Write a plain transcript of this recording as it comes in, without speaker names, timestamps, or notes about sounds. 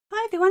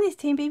everyone, it's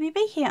Team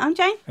BBB here. I'm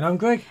Jane. And I'm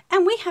Greg.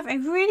 And we have a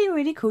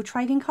really cool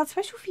trading card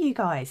special for you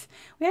guys.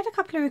 We had a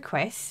couple of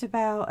requests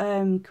about,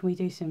 can we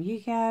do some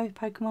Yu-Gi-Oh,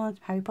 Pokemon,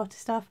 Harry Potter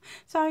stuff.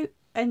 So,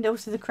 and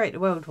also the Create the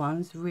World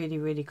ones,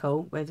 really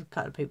cool. Where a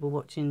couple of people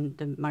watching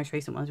the most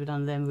recent ones we've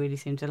done, them really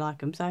seem to like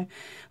them. So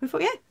we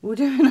thought, yeah, we'll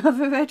do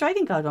another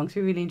trading card one because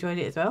we really enjoyed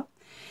it as well.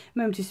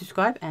 Remember to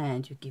subscribe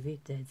and you give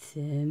it that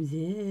thumbs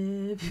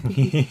up.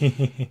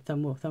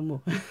 Thumb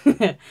more.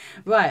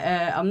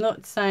 Right, I'm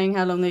not saying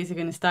how long these are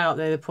going to stay up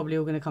there. They're probably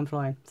all going to come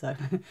flying. So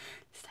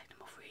let's take them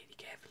off really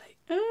carefully.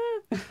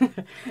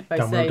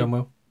 Done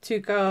well.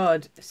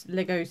 2-card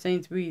Lego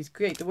Sainsbury's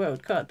Create the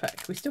World card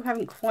pack. We still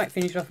haven't quite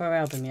finished off our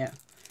album yet.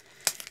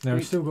 No,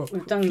 we've still got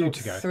a few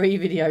to go. 3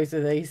 videos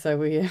of these, so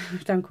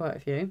we've done quite a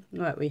few.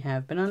 Right, we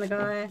have Banana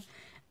Guy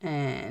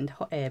and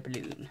Hot Air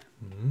Balloon.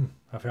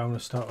 I think I'm going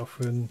to start off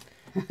and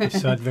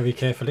decide very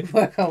carefully.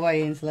 Work our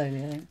way in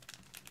slowly, I think.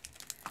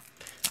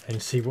 And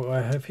see what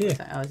I have here. So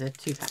that was a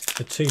 2-pack.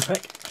 A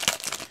 2-pack.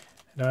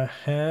 And I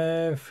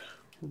have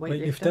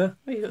Weightlifter.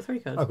 Oh, you've got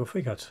 3 cards. I've got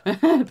 3 cards.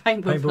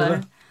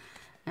 Paintballer.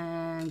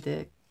 And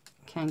the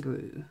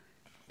Kangaroo.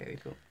 Very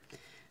cool.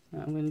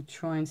 Right, I'm going to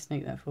try and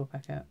sneak that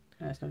 4-pack out.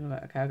 No, it's not going to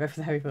work. Okay, I'll go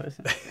for the Harry Potter.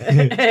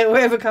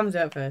 Whatever comes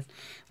out first.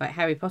 Right,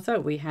 Harry Potter,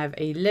 we have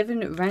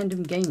 11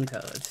 random game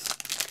cards.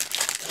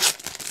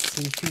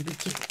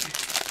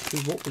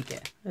 See what we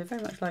get. They're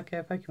very much like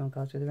Pokemon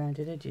cards with the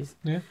rounded edges.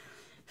 Yeah.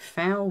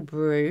 Foul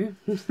Brew.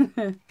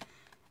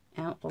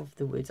 Out of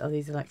the Woods. Oh,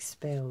 these are like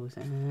spells.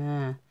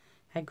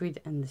 Hagrid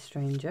and the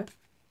Stranger.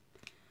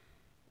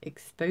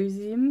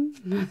 Exposium.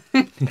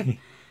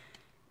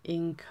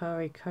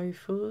 Inkari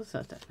Kofals.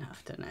 I don't know how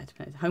to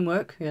pronounce.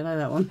 Homework. Yeah, I know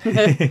that one.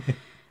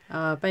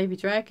 Baby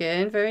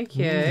Dragon. Very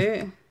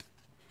cute.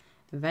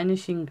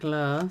 Vanishing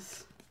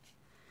Glass.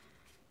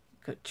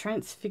 Got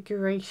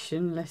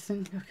Transfiguration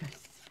Lesson. Okay.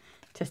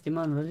 Testing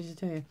my knowledge, I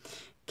tell you.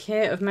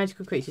 Care of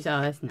Magical Creatures.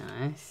 Oh, that's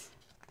nice.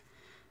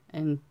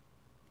 And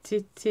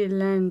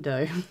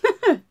Titilando. Is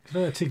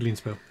that a tickling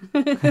spell?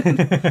 I'll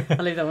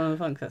leave that one on the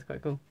front because that's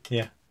quite cool.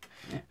 Yeah.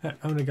 I'm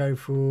going to go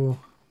for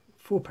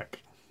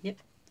 4-pack. Yep.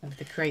 Of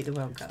the Create the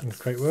World cards.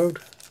 Create World.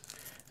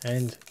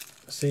 And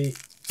see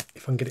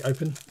if I can get it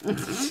open. I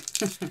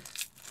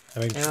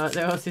mean,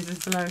 there are scissors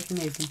below if you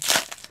need them.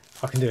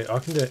 I can do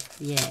it.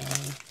 Yeah.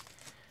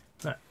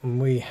 And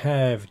we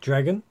have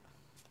Dragon.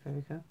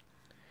 Very cool.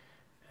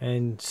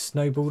 And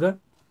Snowboarder.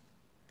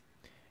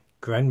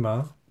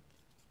 Grandma.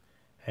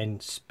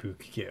 And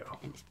Spooky Girl.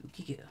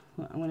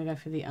 Well, I'm going to go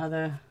for the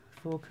other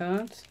 4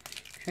 cards.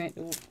 Create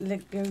the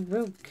Lego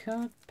World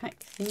card pack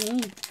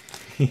thingy.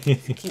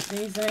 Let's get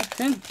these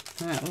open.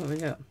 Right, what have we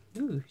got?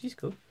 Ooh, she's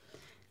cool.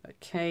 Got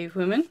Cave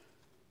Woman.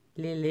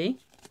 Lily.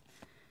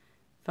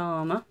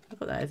 Farmer. I've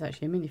got that as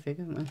actually a minifig,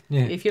 haven't we?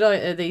 Yeah. If you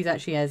like these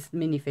actually as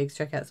minifigs,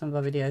 check out some of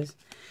our videos.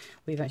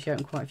 We've actually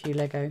opened quite a few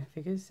Lego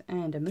figures.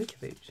 And a Mooka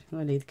Boot. I'm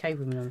going to leave the Cave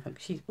Woman on the front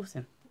because she's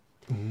awesome.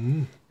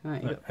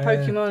 Right, you've got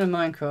Pokemon and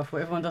Minecraft,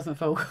 where everyone doesn't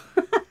fall.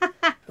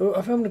 Oh,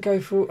 I think I'm going to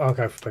go for... I'll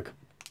go for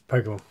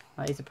Pokemon.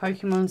 Right, these are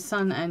Pokemon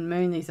Sun and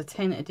Moon. These are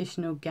 10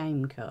 additional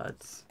game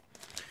cards.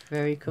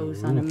 Very cool.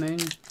 Sun and Moon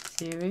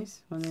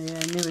series. One of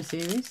the newer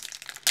series.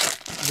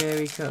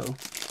 Very cool.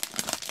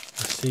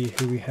 Let's see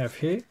who we have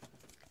here.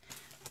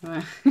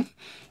 Right.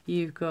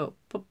 You've got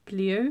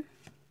Poplio.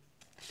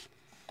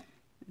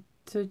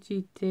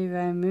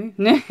 Tojideramu.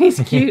 No,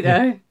 it's cute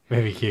though.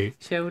 Very cute.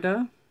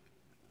 Sheldar.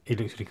 He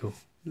looks really cool.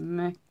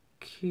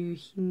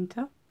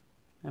 Makuhinta.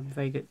 I'm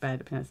very bad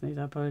at pronouncing these,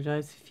 I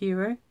apologise.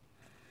 Furo.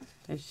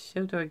 There's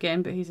Sheldar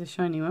again, but he's a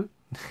shiny one.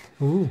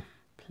 Ooh.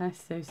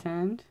 Plasto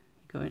Sand.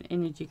 You've got an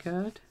energy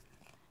card.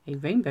 A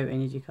rainbow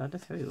energy card.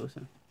 That's very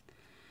awesome.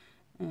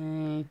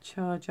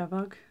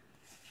 Charjabug.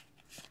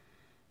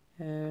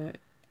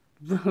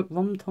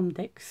 Rom-Tom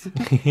Dex.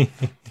 And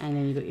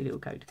then you've got your little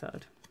code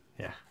card.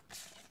 Yeah.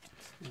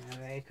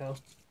 Very cool.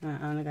 Right,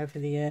 I'm going to go for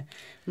the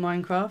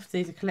Minecraft.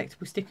 These are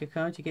collectible sticker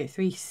cards. You get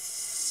 3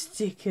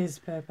 stickers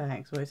per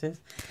pack, is what it says.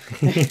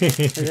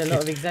 There's a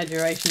lot of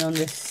exaggeration on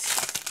this.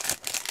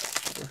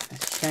 Oh,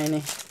 that's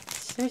shiny.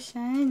 So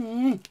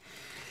shiny.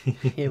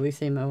 Yeah, we've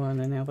seen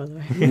Moana now, by the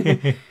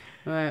way.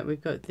 Right,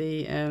 we've got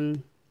the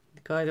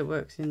guy that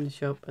works in the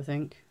shop, I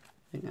think.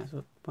 I think that's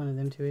what one of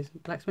them 2 is.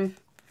 Blacksmith.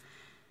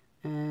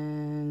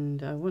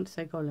 And I want to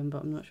say Gollum,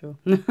 but I'm not sure.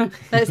 Let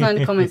us know in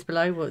the comments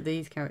below what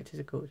these characters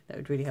are called. That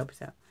would really help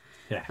us out.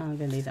 Yeah. I'm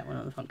going to leave that one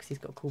on the front because he's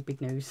got a cool big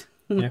nose.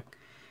 Yeah.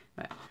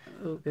 Right.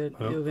 All good.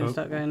 You're going to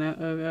start going out.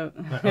 Right, I'm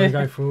going to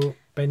go for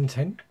Ben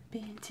 10.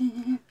 Ben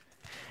 10.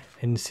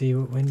 And see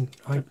what ones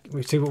I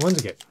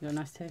get. Got a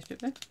nice tear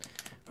strip there.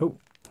 Oh,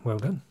 well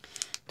done.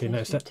 Didn't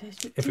notice that.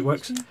 If it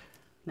works.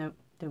 No,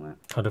 didn't work.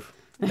 Kind of.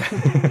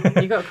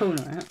 You got a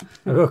corner out.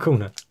 I've got a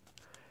corner.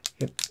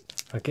 Yep.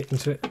 I get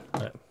into it.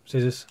 Right.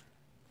 Scissors.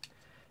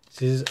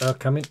 Scissors are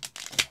coming.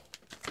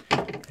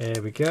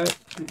 There we go.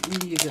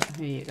 Here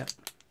you go.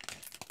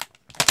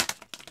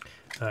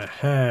 I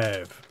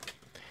have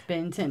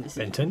Ben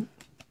Tennyson. Ben 10.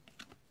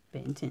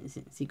 Ben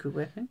Tennyson, secret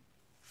weapon.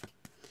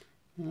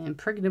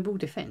 Impregnable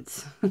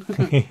defense.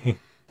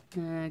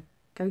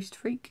 Ghost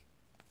Freak,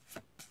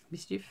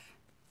 Mischief.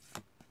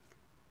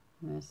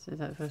 Is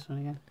that the first one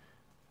again?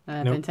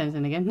 Nope. Ben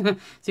 10 again.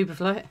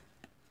 Superflight.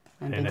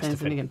 And Yeah, Ben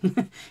that's 10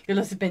 again. You're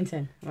lost of Ben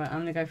 10. Right,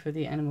 I'm going to go for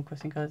the Animal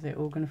Crossing cards. They're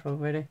all going to fall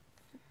ready.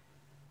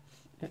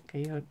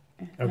 Okay,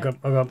 I've got.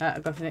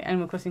 I've got for the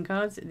Animal Crossing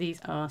cards. These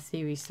are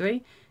Series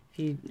 3. If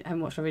you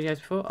haven't watched our videos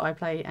before, I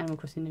play Animal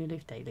Crossing New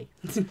Leaf daily.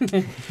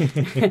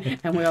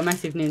 And we are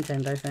massive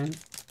Nintendo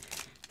fans.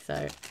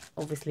 So,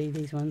 obviously,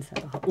 these ones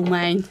are all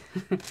mine.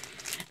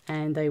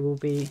 And they will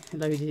be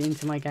loaded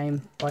into my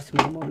game by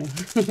tomorrow morning.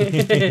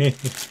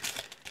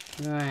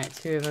 Right,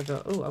 who have I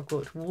got? Oh, I've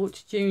got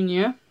Wart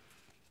Jr.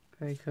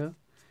 Very cool.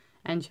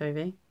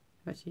 Anchovy.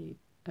 Actually,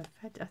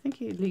 I think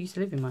he used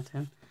to live in my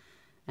town.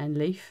 And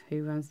Leaf,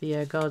 who runs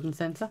the garden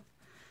centre.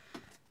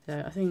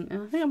 So I think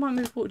I might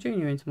move Wart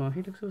Jr. in tomorrow.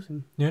 He looks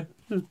awesome. Yeah.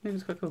 He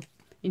looks quite cool.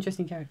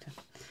 Interesting character.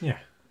 Yeah.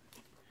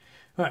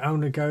 Right, I'm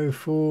going to go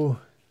for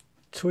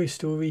Toy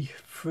Story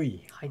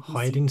 3.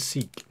 Hide and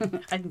Seek.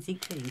 Hide and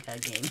Seek trading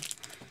card game.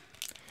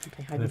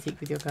 Okay, hide and seek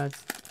with your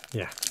cards.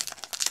 Yeah.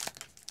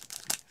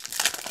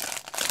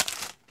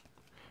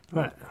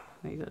 Right.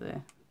 What you got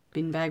there?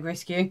 Bin bag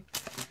rescue.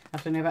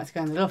 After they're about to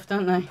go in the loft,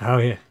 aren't they? Oh,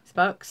 yeah.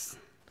 Sparks.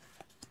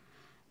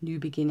 New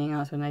beginning.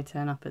 That's when they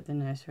turn up at the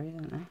nursery,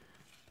 don't they?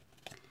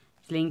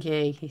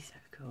 Slinky. He's so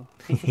cool.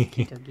 He's a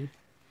cute doggy.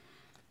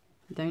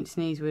 Don't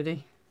sneeze,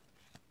 Woody.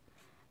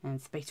 And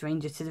Space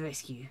Ranger to the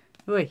rescue.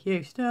 Oi,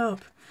 you,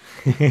 stop.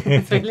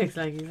 That's what it looks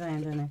like he's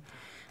saying, doesn't it?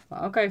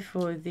 Well, I'll go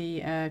for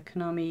the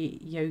Konami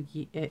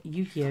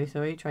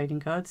Yu-Gi-Oh! Trading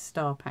cards.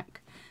 Star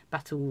Pack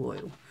Battle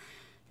Royal.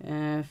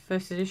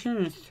 First edition,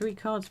 and 3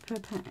 cards per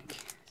pack.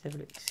 Let's have a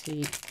look to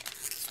see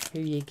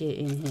who you get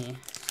in here.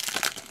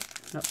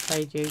 Not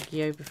played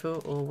Yu-Gi-Oh!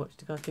 Before or watched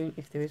the cartoon,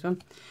 if there is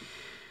one.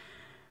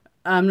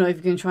 I'm not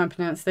even going to try and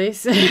pronounce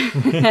this.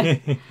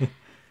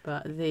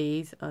 But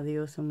these are the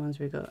awesome ones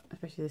we got.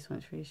 Especially this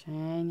one's really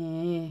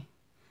shiny.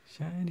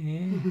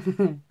 Shiny.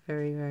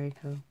 Very, very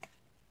cool.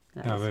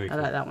 Very cool.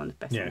 I like that one the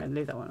best. Yeah. I'm going to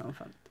leave that one on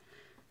front.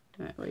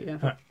 Right, what are you going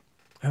for? Right.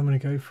 I'm going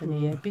to go for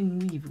the Bin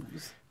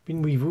Weevils.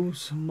 Bin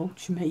Weevils.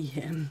 Mulch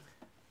Mayhem.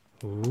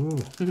 Ooh.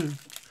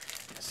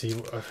 Let's see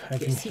what I've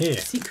had in here.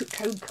 Secret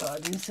code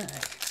card inside.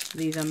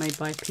 These are made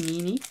by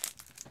Panini.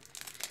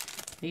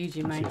 They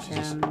usually make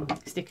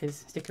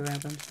sticker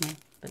albums now,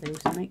 but they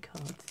also make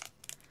cards.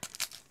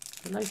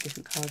 There are loads of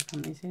different card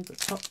companies here. Got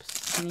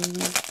Tops,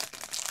 Panini.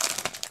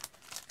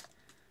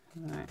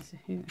 Right, so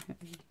who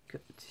have we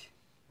got?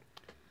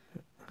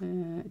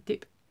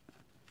 Dip.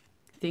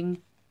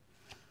 Thing.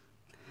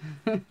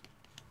 Yeah,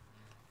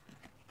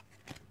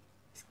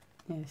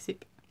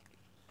 Sip.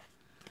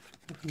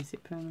 Open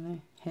Sip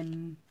family.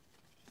 Hem.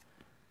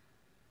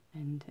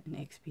 And an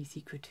XP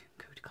secret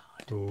code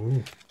card.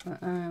 Ooh.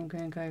 I'm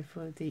going to go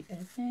for the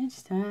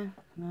Adventure Time.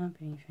 I'm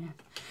being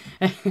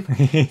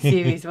fair.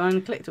 Series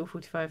 1. Collect all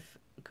 45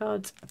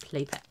 cards.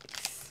 Play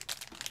packs.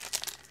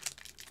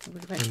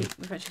 We've actually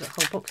got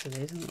a whole box of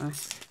these, haven't we?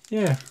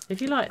 Yeah.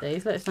 If you like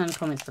these, let us know in the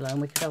comments below,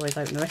 and we could always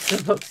open the rest of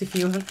the box if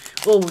you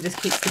want. Or we'll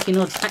just keep sticking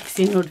odd packs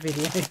in odd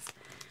videos.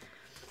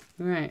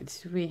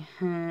 Right, we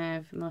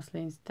have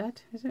Marceline's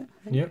dad, is it?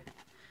 Yep.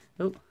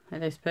 Oh,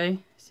 LSP,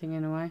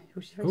 singing away.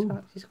 Oh, she's very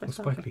sparkly. She's quite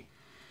sparkly.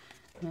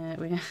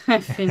 We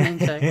have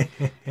Finento.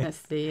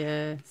 That's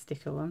the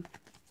sticker one.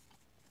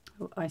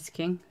 Oh, Ice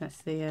King.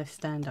 That's the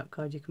stand-up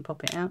card. You can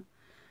pop it out,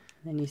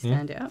 and then you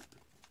stand it up.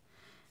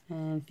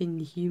 And Finn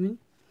the Human.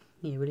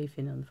 Yeah, we'll leave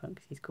Finn on the front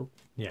because he's cool.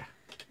 Yeah.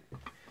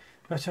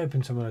 Let's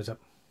open some of those up.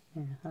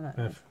 Yeah, I like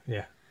that.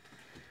 Yeah.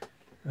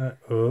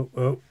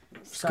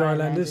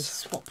 Skylanders.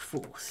 Swap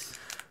Force.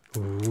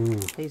 Ooh.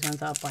 These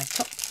ones are by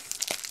Tops.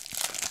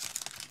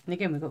 And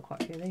again, we've got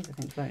quite a few of these, I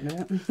think, floating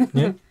about.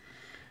 Yeah.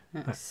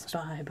 That's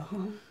Spy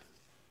Bomb.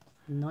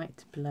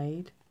 Night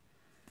Blade.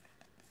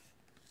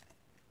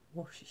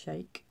 Wash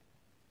Shake.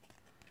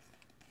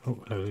 Oh,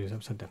 load these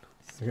upside down.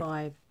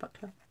 Spy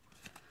Buckler.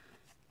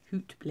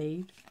 Hoot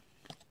Blade.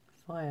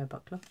 Fire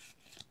Buckler.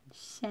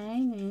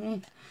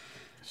 Shiny.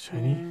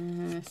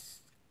 Shiny.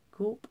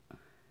 Scorp.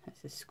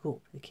 That's a Scorp,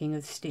 the King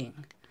of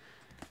Sting.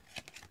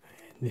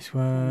 This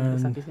one.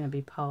 Looks like it's going to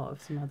be part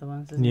of some other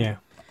ones, doesn't it? Yeah.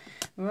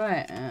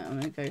 Right, I'm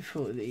going to go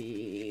for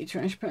the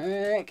trash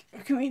pack.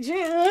 Can we do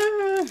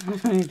it?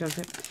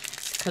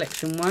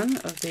 Collection 1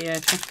 of the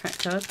trash pack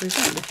cards. We've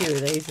got a few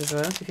of these as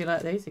well, so if you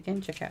like these,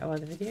 again, check out our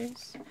other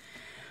videos.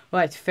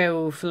 Right,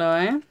 Feral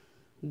Flyer.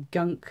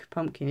 Gunk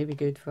Pumpkin, it'd be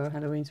good for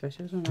Halloween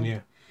specials, wouldn't it?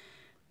 Yeah.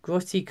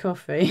 Grotty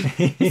Coffee.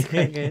 It's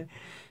quite good.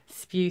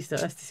 Spew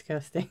stuff, that's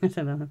disgusting. I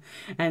don't know.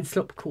 And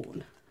Slop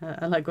Corn.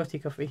 I like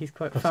Grotty Coffee, he's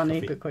quite funny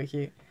but quite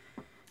cute.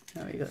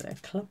 Oh, we got there.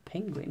 Club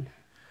Penguin.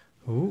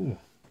 Ooh.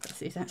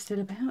 Is that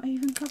still about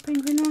even, Club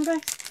Penguin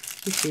nowadays?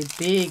 Used to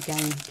be a big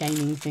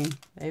gaming thing.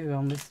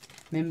 Everyone was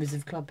members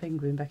of Club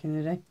Penguin back in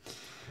the day.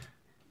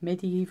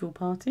 Medieval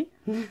Party.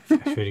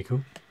 That's really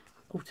cool.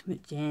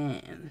 Ultimate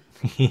Jam.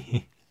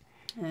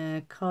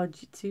 Card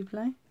Jitsu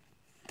Play.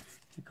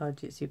 The Card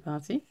Jitsu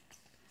Party.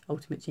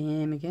 Ultimate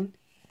Jam again.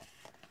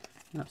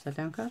 An upside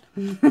down card.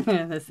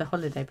 That's the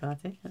Holiday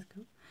Party. That's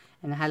cool.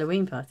 and a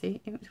Halloween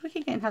party. We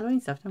keep getting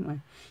Halloween stuff, don't we?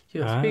 So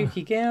you got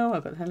Spooky Girl,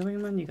 I've got the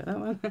Halloween one, you got that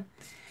one.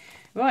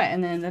 Right,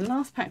 and then the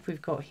last pack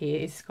we've got here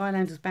is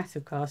Skylanders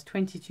Battlecast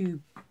 22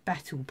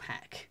 Battle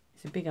Pack.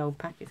 It's a big old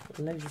pack, it's got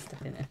loads of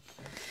stuff in it.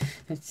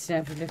 Let's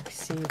have a look,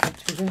 see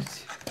what we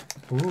got.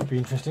 Oh, it'll be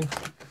interesting.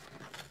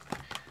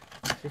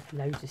 Just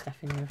loads of stuff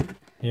in there, isn't it?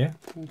 Yeah.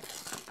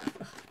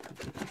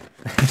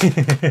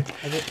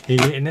 Here,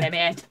 getting it. Let me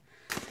out.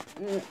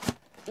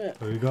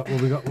 What we got?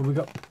 What we got? What we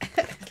got?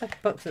 It's like a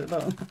box at the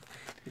bottom.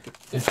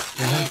 Yeah.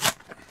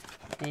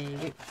 There you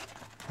go.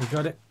 We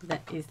got it.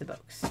 That is the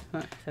box.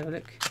 Right, let's have a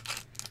look.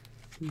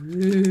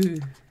 Ooh.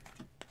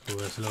 Oh,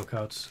 there's the little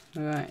cards.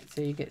 Right,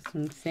 so you get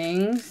some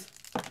things.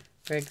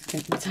 Greg's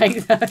going to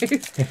take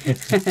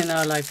those. And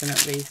I'll open up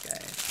these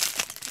guys.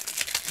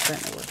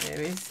 Don't know what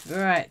there is.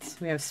 Right,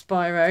 we have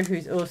Spyro,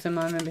 who's awesome.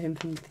 I remember him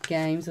from the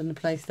games on the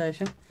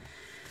PlayStation.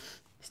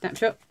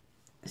 Snapshot.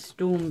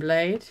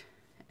 Stormblade.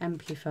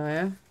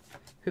 Amplifier.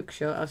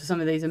 Hookshot. Oh, so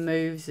some of these are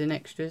moves and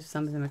extras.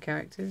 Some of them are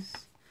characters.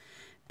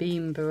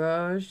 Beam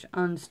Barrage.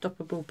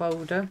 Unstoppable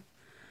Boulder.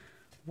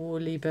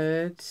 Wally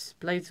Birds.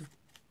 Blades of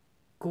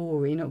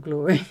Gory, not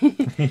Glory.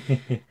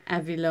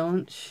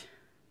 Avalanche.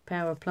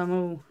 Power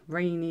Plummel,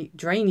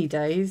 Drainy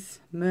Days,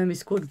 Mermaid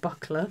Squad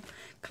Buckler,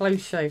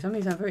 Close Shave. Some of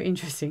these sound very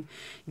interesting.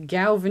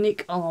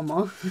 Galvanic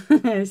Armour,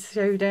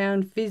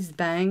 Showdown, Fizz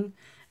Bang,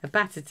 a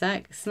Bat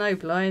Attack,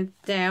 Snowblind,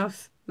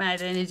 Douse,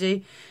 Mad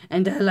Energy,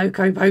 and a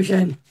Loco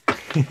Potion.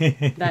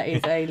 That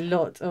is a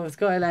lot of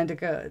Skylander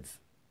cards.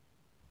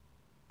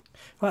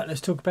 Right,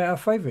 let's talk about our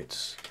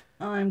favourites.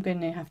 I'm going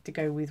to have to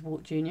go with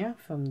Walt Jr.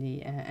 from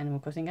the Animal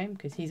Crossing game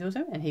because he's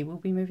awesome and he will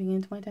be moving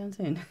into my town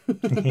soon.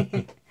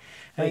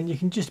 And you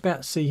can just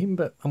about see him,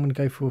 but I'm going to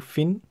go for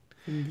Finn.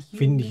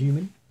 Finn the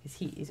Human. Because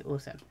he is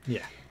awesome.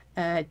 Yeah.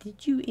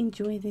 Did you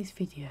enjoy this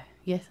video?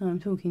 Yes,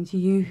 I'm talking to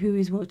you who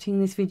is watching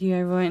this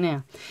video right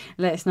now.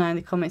 Let us know in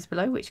the comments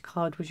below which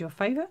card was your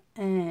favourite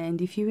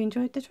and if you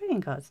enjoyed the trading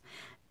cards.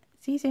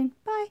 See you soon.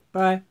 Bye.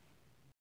 Bye.